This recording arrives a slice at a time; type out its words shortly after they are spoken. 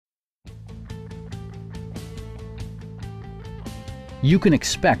You can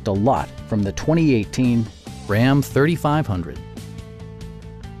expect a lot from the 2018 Ram 3500.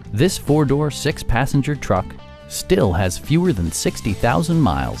 This four-door, six-passenger truck still has fewer than 60,000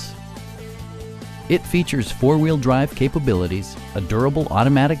 miles. It features four-wheel drive capabilities, a durable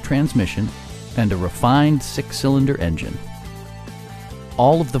automatic transmission, and a refined six-cylinder engine.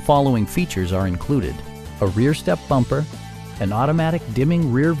 All of the following features are included: a rear step bumper, an automatic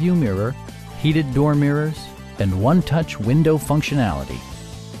dimming rear view mirror, heated door mirrors, and one-touch window functionality.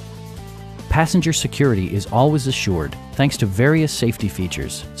 Passenger security is always assured thanks to various safety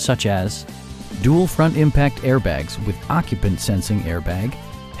features such as dual front impact airbags with occupant sensing airbag,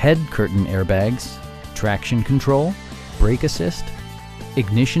 head curtain airbags, traction control, brake assist,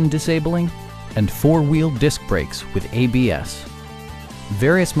 ignition disabling, and four-wheel disc brakes with ABS.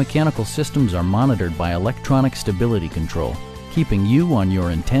 Various mechanical systems are monitored by electronic stability control, keeping you on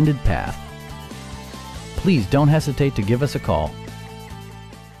your intended path. Please don't hesitate to give us a call.